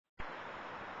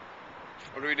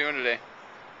What are we doing today?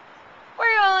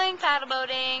 We're going paddle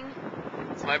boating.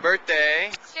 It's my birthday.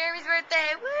 It's Jeremy's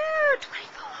birthday. Woo!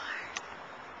 24.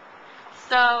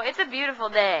 So it's a beautiful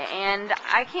day, and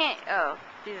I can't. Oh,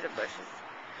 these are bushes.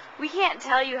 We can't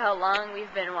tell you how long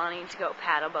we've been wanting to go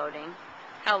paddle boating.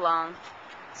 How long?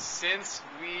 Since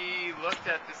we looked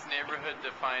at this neighborhood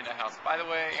to find a house. By the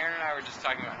way, Aaron and I were just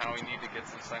talking about how we need to get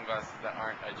some sunglasses that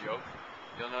aren't a joke.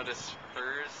 You'll notice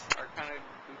furs are kind of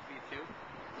goofy too.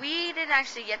 We didn't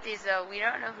actually get these though. We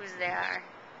don't know whose they are.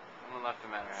 Someone left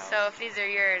them at our house. So if these are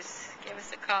yours, give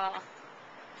us a call.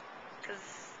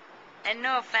 And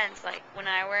no offense, like when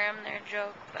I wear them, they're a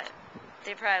joke, but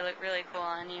they probably look really cool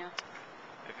on you.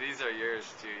 If these are yours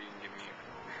too, you can give me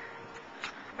a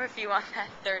couple. Or if you want that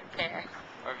third pair.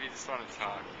 Or if you just want to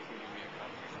talk, you can give me a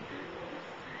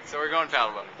couple. So we're going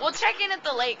paddle boating. We'll check in at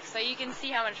the lake so you can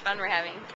see how much fun we're having.